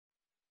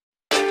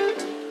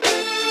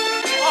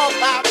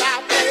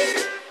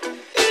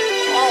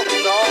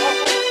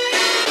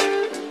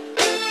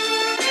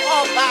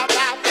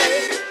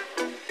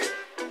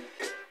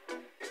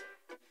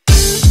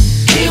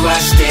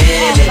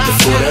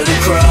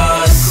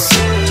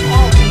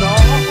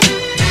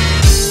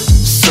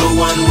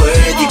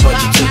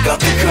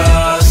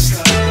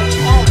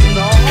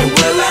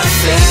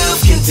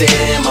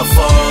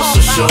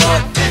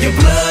short. Your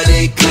blood,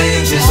 it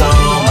cleanses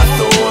all my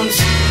thorns,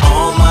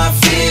 all my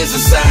fears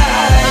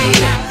aside.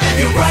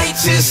 Your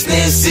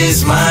righteousness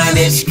is mine,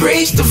 it's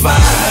grace divine.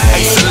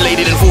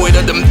 Isolated and void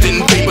of them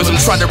thin papers, I'm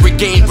trying to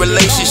regain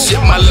relationship,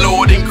 my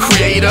Lord and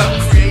Creator.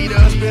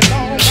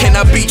 Can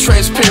I be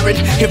transparent?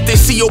 If they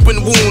see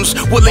open wounds,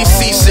 will they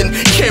cease in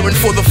caring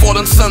for the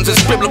fallen sons?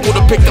 It's biblical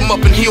to pick them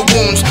up and heal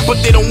wounds,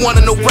 but they don't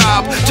wanna know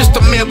Rob, just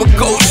a man with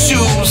gold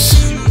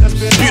shoes.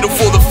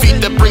 Beautiful the feet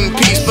that bring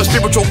peace, but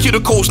spiritual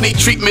cuticles need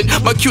treatment.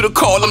 My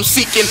cuticle I'm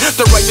seeking.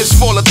 The righteous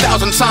fall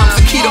 1,000 times,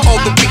 the key to all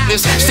the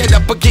weakness. Stand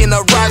up again,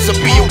 arise and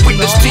be a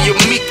witness to your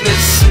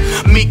meekness.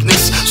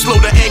 Meekness,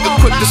 slow to anger,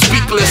 quick to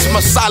speak less.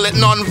 My silent,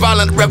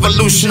 non-violent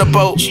revolution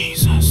about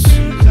Jesus.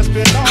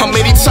 How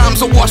many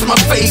times I washed my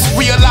face,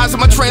 realizing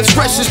my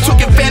transgressions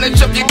took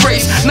advantage of your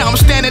grace. Now I'm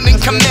standing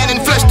and commanding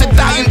flesh to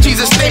die in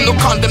Jesus' name. No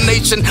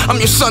condemnation, I'm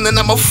your son and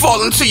I'ma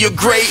fall into your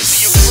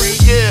grace.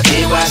 Yeah.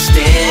 Here I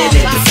stand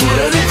at the foot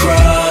of the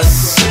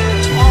cross,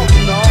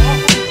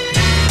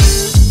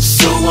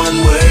 so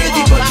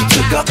unworthy, but you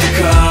took up the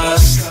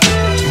cost.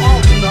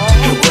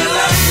 And will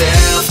I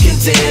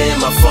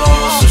self-condemn, I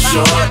fall so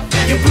short.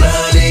 Your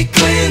blood, it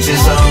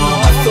cleanses all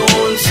my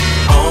thorns,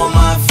 all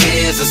my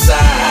fears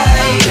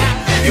aside.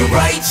 Your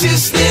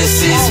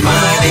righteousness is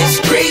mine,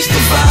 it's grace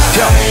divine.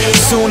 Yo,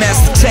 soon as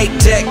the tape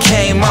deck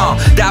came on,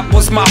 that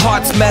was my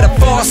heart's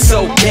metaphor,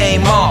 so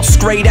game on.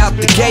 Straight out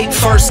the gate,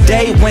 first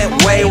day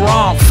went way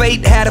wrong.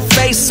 Fate had a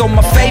face, so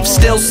my faith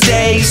still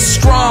stays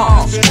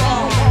strong.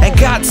 And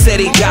God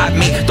said he got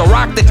me, the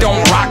rock that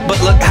don't rock, but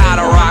look how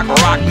the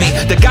rock me.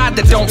 The God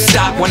that don't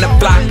stop when the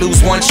flock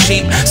lose one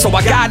sheep. So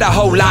I got a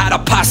whole lot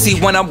of posse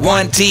when I'm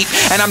one deep.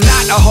 And I'm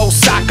not a whole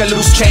sock of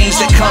loose change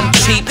that come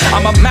cheap.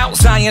 I'm a Mount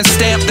Zion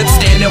stamp that's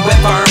standing with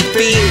firm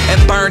feet and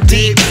burn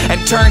deep and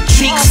turn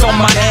cheeks on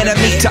my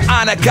enemy to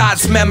honor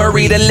God's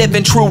memory. The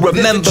living true,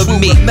 remember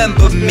me.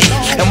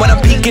 And when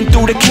I'm peeking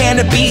through the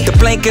canopy, the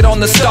blanket on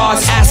the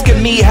stars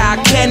asking me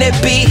how can it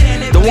be?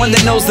 The one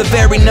that knows the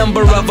very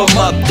number of them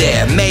up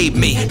there made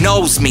me,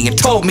 knows me, and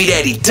told me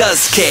that he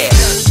does care.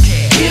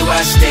 Here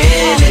I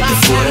stand at the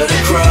foot of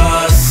the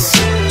cross,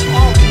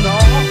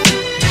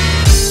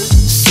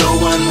 so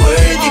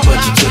unworthy,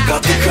 but you took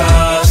up the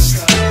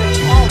cost.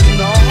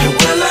 And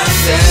will I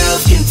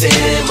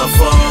self-condemn, I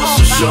fall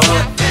so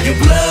short. Your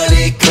blood,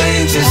 it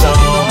cleanses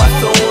all my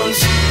thorns,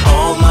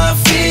 all my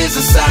fears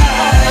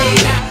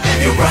aside.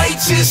 Your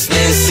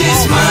righteousness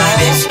is mine,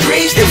 it's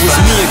grace divine. It was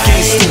me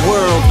against the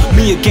world,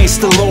 me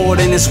against the Lord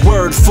and his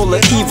word, full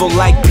of evil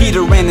like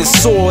Peter and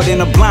his sword in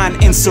a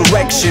blind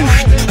insurrection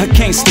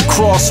against the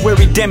cross where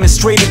he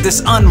demonstrated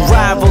this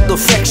unrivaled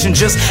affection.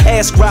 Just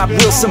ask Rob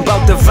Wilson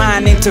about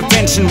divine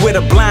intervention with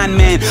a blind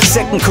man.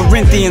 2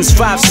 Corinthians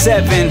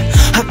 5:7.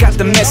 I got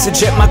the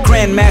message at my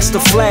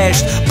grandmaster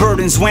flashed.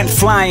 Burdens went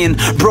flying,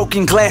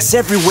 broken glass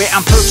everywhere.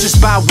 I'm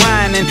purchased by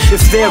wine, and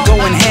if they're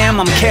going ham,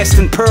 I'm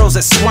casting pearls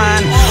at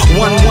swine.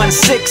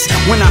 116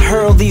 when I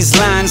hurl these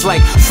lines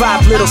like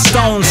 5 little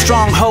stones.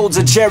 Strongholds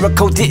of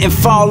Jericho didn't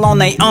fall on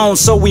their own,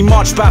 so we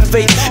march by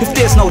faith. If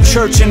there's no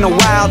church in the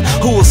wild,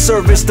 who will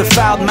service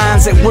defiled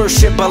minds that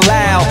worship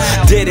aloud?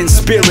 Dead in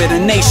spirit, a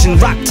nation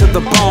rocked to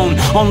the bone,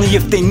 only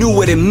if they knew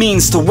what it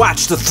means to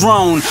watch the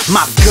throne.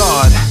 My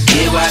God,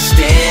 here I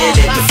stand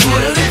at the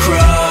foot of the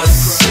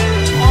cross,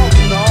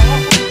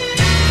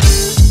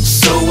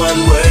 so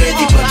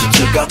unworthy, but you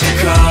took up the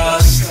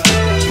cost.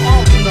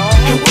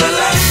 And will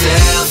I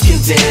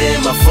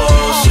self-condemn, I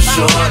fall so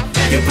short.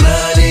 Your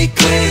blood, it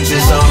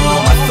cleanses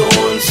all my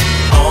thorns,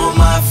 all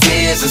my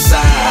fears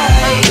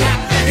aside.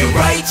 Your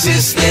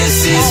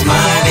righteousness is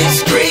mine,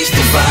 it's grace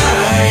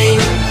divine.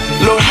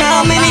 Lord,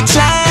 how many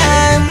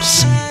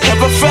times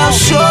have I fell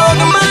short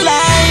of my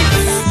life?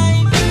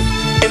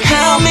 And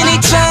how many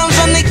times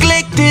I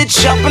neglected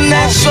sharpen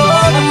that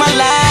sword in my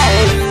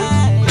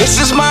life? This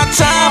is my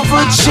time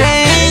for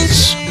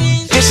change.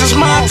 This is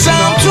my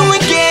time to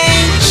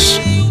engage.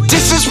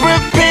 This is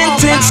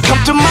repentance,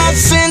 come to my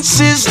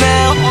senses now.